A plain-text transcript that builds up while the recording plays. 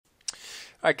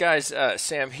All right, guys.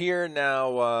 Sam here.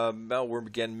 Now we're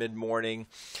again mid-morning,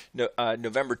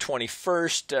 November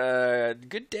 21st.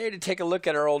 Good day to take a look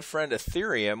at our old friend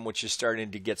Ethereum, which is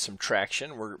starting to get some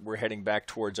traction. We're heading back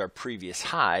towards our previous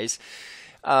highs.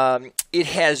 It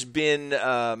has been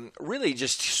really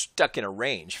just stuck in a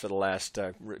range for the last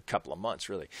couple of months,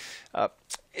 really.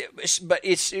 But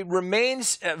it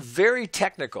remains very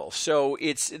technical. So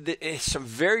it's some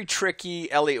very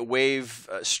tricky Elliott wave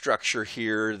structure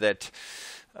here that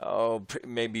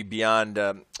maybe beyond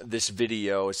this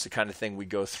video. It's the kind of thing we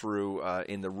go through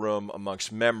in the room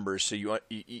amongst members. So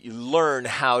you learn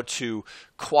how to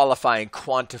qualify and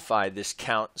quantify this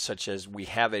count such as we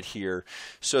have it here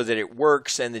so that it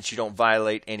works and that you don't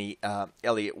violate any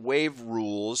Elliott wave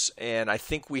rules. And I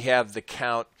think we have the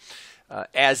count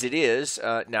as it is.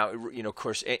 Now, of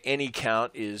course, any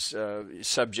count is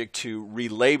subject to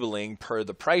relabeling per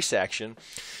the price action.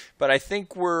 But I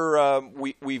think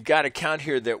we've got a count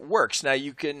here that works. Now,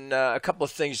 you can a couple of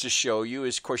things to show you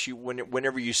is, of course,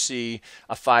 whenever you see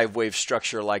a 5-wave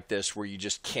structure like this where you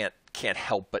just can't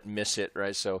help but miss it,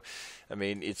 right? So, I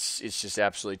mean, it's just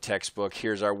absolutely textbook.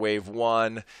 Here's our wave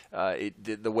 1.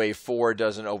 The wave 4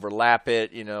 doesn't overlap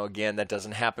it. Again, that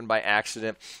doesn't happen by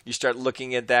accident. You start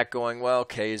looking at that going, well,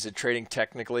 okay, is it trading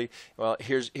technically? Well,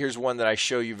 here's one that I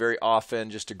show you very often,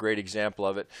 just a great example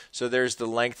of it. So there's the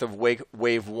length of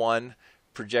wave 1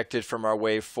 projected from our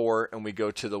wave 4, and we go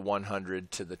to the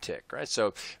 100 to the tick, right?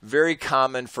 So very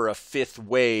common for a 5th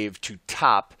wave to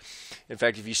top. In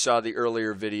fact, if you saw the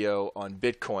earlier video on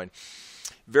Bitcoin,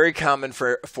 very common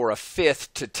for a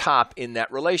 5th to top in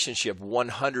that relationship,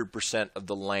 100% of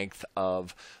the length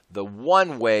of the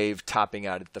one wave topping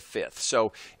out at the 5th.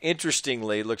 So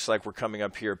interestingly, it looks like we're coming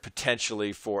up here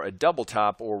potentially for a double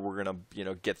top, or we're going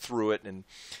to get through it and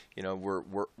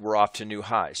we're off to new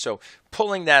highs. So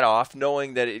pulling that off,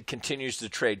 knowing that it continues to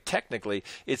trade technically,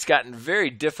 it's gotten very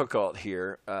difficult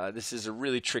here. This is a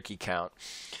really tricky count.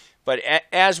 But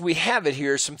as we have it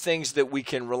here, some things that we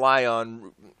can rely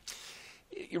on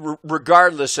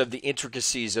regardless of the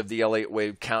intricacies of the Elliott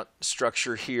wave count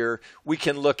structure here. We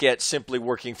can look at simply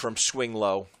working from swing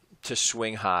low to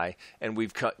swing high, and we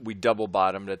double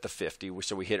bottomed at the 50.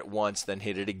 So we hit it once, then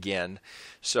hit it again.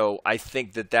 So I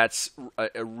think that's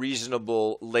a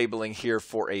reasonable labeling here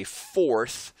for a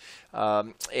 4th.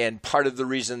 And part of the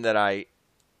reason that I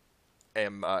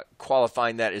am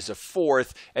qualifying that as a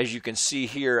 4th, as you can see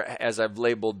here, as I've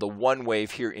labeled the one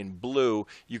wave here in blue,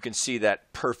 you can see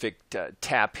that perfect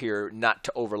tap here, not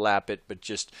to overlap it, but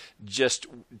just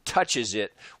touches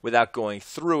it without going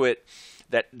through it.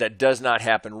 That does not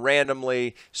happen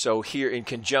randomly. So here, in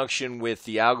conjunction with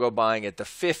the algo buying at the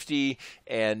 50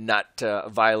 and not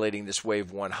violating this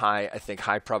wave 1 high, I think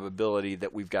high probability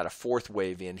that we've got a 4th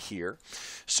wave in here.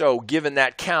 So given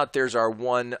that count, there's our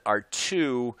 1, our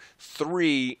 2,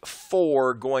 3,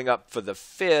 4 going up for the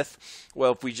 5th.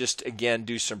 Well, if we just, again,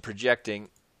 do some projecting,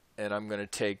 and I'm going to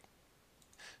take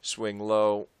swing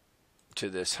low to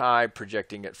this high,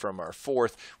 projecting it from our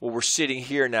 4th. Well, we're sitting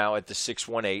here now at the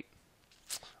 618.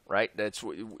 Right, that's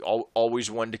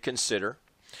always one to consider.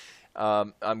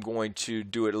 I'm going to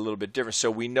do it a little bit different.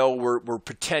 So we know we're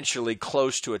potentially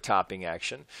close to a topping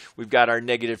action. We've got our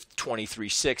negative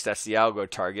 23.6. That's the algo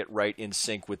target, right in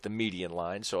sync with the median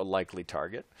line, so a likely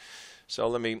target. So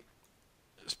let me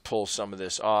pull some of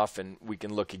this off, and we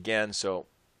can look again. So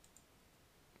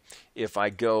if I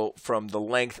go from the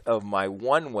length of my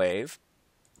one wave,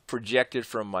 projected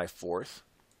from my 4th,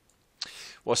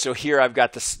 well, so here I've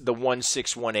got the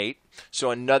 1618, so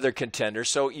another contender.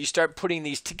 So you start putting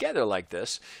these together like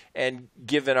this, and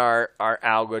given our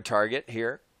algo target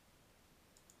here,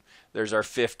 there's our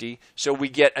 50. So we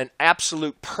get an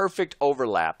absolute perfect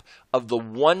overlap of the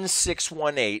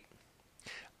 1618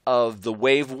 of the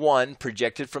wave 1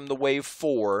 projected from the wave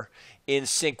 4 in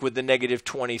sync with the negative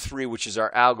 23, which is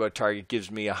our algo target,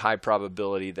 gives me a high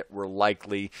probability that we're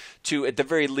likely to, at the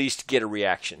very least, get a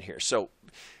reaction here. So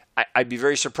I'd be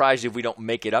very surprised if we don't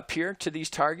make it up here to these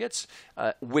targets,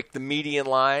 wick the median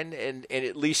line, and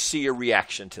at least see a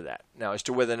reaction to that. Now, as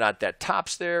to whether or not that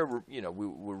tops there,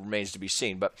 remains to be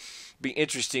seen. But be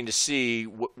interesting to see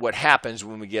what happens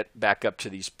when we get back up to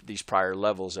these prior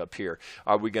levels up here.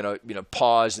 Are we going to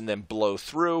pause and then blow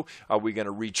through? Are we going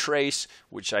to retrace,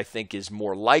 which I think is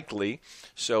more likely?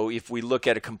 So if we look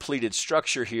at a completed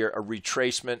structure here, a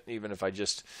retracement, even if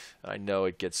I know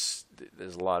it gets,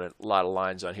 there's a lot of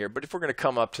lines on here, but if we're going to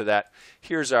come up to that,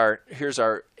 here's our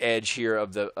edge here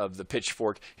of the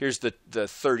pitchfork. Here's the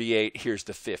 38. Here's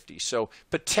the 50. So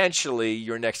potentially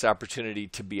your next opportunity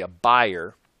to be a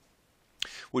buyer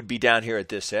would be down here at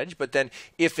this edge. But then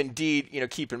if indeed,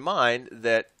 keep in mind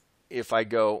that if I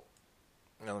go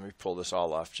Now let me pull this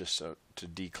all off just so to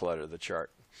declutter the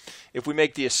chart. If we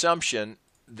make the assumption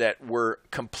that we're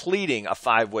completing a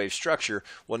 5-wave structure,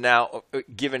 well now,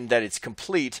 given that it's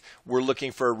complete, we're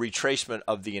looking for a retracement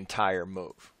of the entire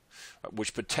move,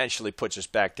 which potentially puts us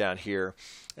back down here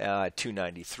at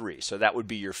 293. So that would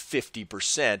be your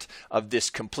 50% of this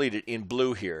completed in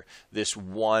blue here. This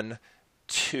 1,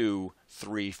 2,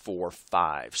 3, 4,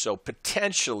 5. So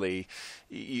potentially,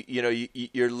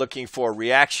 you're looking for a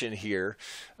reaction here.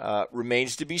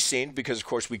 Remains to be seen, because of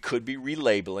course we could be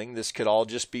relabeling. This could all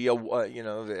just be a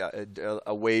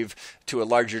wave to a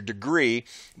larger degree.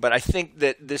 But I think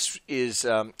that this is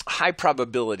high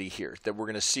probability here that we're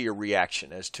going to see a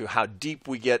reaction. As to how deep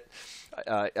we get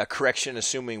a correction,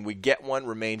 assuming we get one,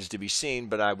 remains to be seen,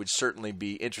 but I would certainly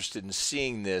be interested in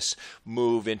seeing this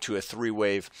move into a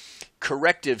 3-wave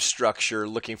corrective structure,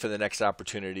 looking for the next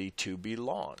opportunity to be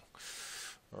long.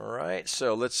 All right,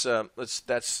 so that's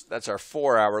our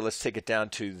 4 hour. Let's take it down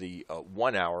to the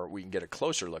 1 hour. We can get a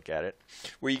closer look at it,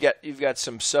 where you've got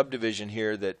some subdivision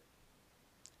here that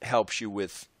helps you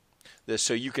with this,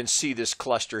 so you can see this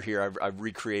cluster here. I've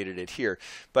recreated it here.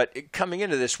 But coming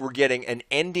into this, we're getting an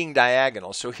ending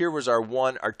diagonal. So here was our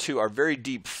 1, our 2, our very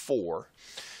deep 4.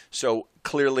 So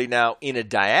clearly now in a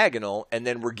diagonal, and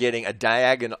then we're getting a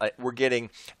diagonal. We're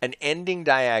getting an ending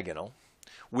diagonal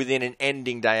within an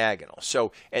ending diagonal.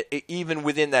 So even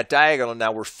within that diagonal,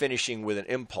 now we're finishing with an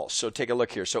impulse. So take a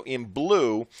look here. So in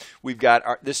blue, we've got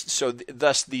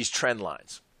thus these trend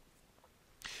lines.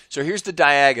 So here's the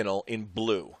diagonal in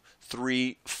blue.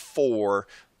 3, 4,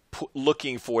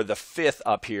 looking for the 5th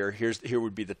up here. Here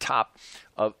would be the top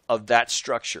of that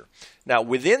structure. Now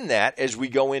within that, as we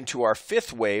go into our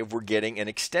 5th wave, we're getting an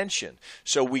extension.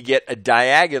 So we get a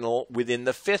diagonal within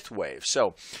the 5th wave.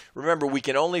 So remember, we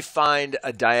can only find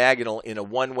a diagonal in a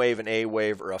 1 wave, an A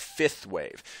wave, or a 5th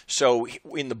wave. So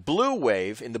in the blue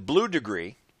wave, in the blue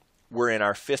degree, we're in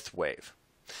our 5th wave.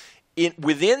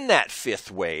 Within that 5th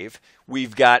wave,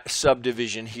 we've got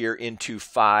subdivision here into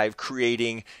 5,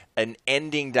 creating an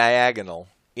ending diagonal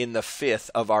in the 5th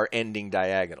of our ending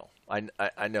diagonal.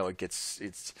 I know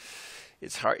it's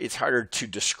harder to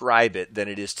describe it than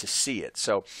it is to see it.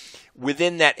 So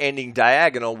within that ending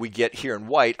diagonal, we get here in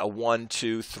white a 1,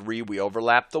 2, 3. We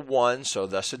overlap the 1, so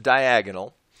thus a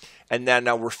diagonal. And then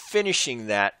now we're finishing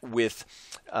that with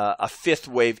a 5th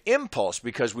wave impulse,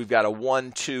 because we've got a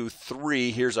 1, 2,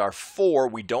 3. Here's our 4.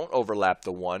 We don't overlap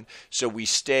the 1, so we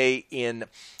stay in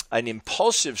an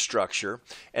impulsive structure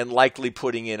and likely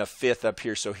putting in a 5th up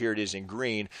here. So here it is in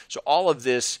green. So all of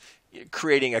this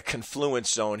creating a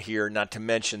confluence zone here, not to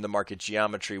mention the market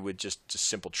geometry with just a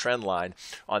simple trend line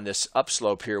on this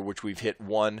upslope here, which we've hit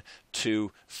 1,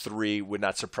 2, 3. Would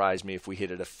not surprise me if we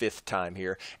hit it a 5th time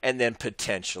here. And then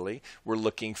potentially we're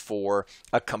looking for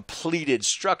a completed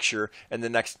structure and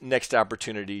the next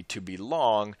opportunity to be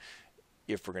long,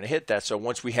 if we're going to hit that. So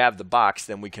once we have the box,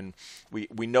 then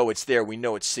we know it's there, we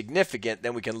know it's significant,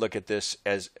 then we can look at this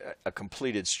as a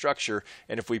completed structure.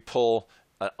 And if we pull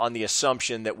on the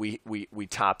assumption that we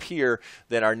top here,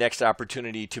 then our next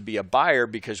opportunity to be a buyer,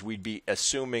 because we'd be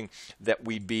assuming that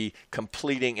we'd be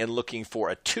completing and looking for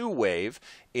a 2 wave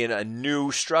in a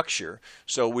new structure.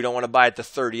 So we don't want to buy at the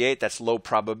 38. That's low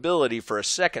probability for a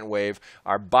 2nd wave.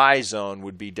 Our buy zone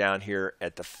would be down here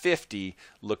at the 50,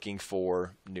 looking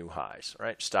for new highs,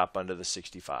 right? Stop under the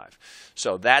 65.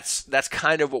 So that's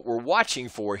kind of what we're watching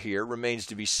for here. Remains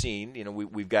to be seen.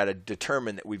 We've got to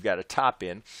determine that we've got a top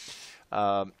in.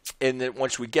 And then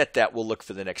once we get that, we'll look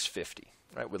for the next 50,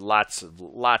 right? With lots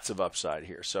of upside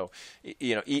here. So,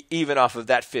 even off of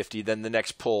that 50, then the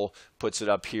next pull puts it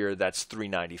up here. That's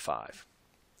 395.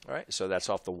 All right. So that's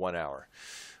off the 1 hour.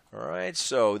 All right.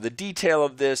 So the detail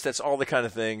of this, that's all the kind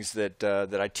of things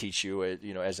that I teach you,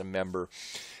 as a member.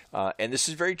 And this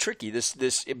is very tricky.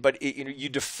 But you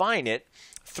define it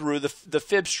through the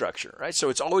fib structure, right? So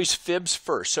it's always fibs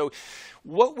first. So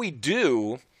what we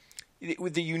do,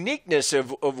 with the uniqueness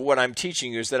of what I'm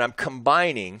teaching you, is that I'm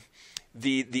combining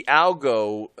the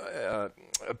algo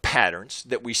patterns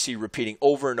that we see repeating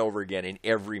over and over again in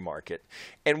every market.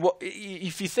 And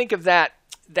if you think of that,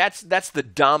 that's the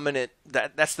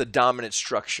dominant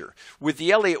structure. With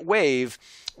the Elliott wave,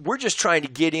 we're just trying to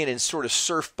get in and sort of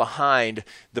surf behind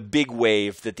the big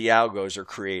wave that the algos are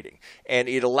creating. And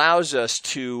it allows us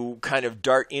to kind of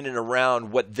dart in and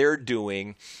around what they're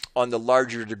doing on the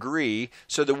larger degree,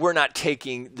 so that we're not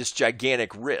taking this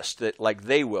gigantic risk that like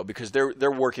they will, because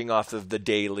they're working off of the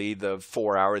daily, the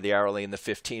 4 hour, the hourly, and the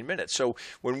 15 minutes. So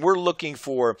when we're looking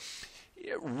for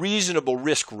reasonable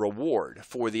risk reward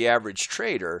for the average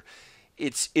trader,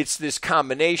 it's this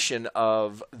combination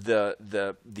of the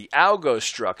algo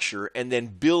structure and then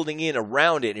building in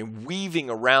around it and weaving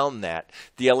around that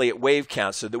the Elliott wave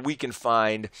count so that we can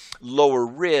find lower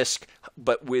risk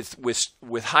but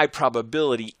with high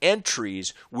probability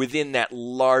entries within that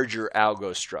larger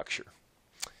algo structure.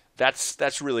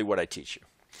 That's really what I teach you.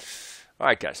 All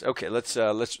right, guys. Okay,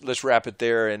 let's wrap it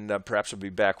there, and perhaps we'll be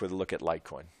back with a look at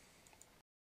Litecoin.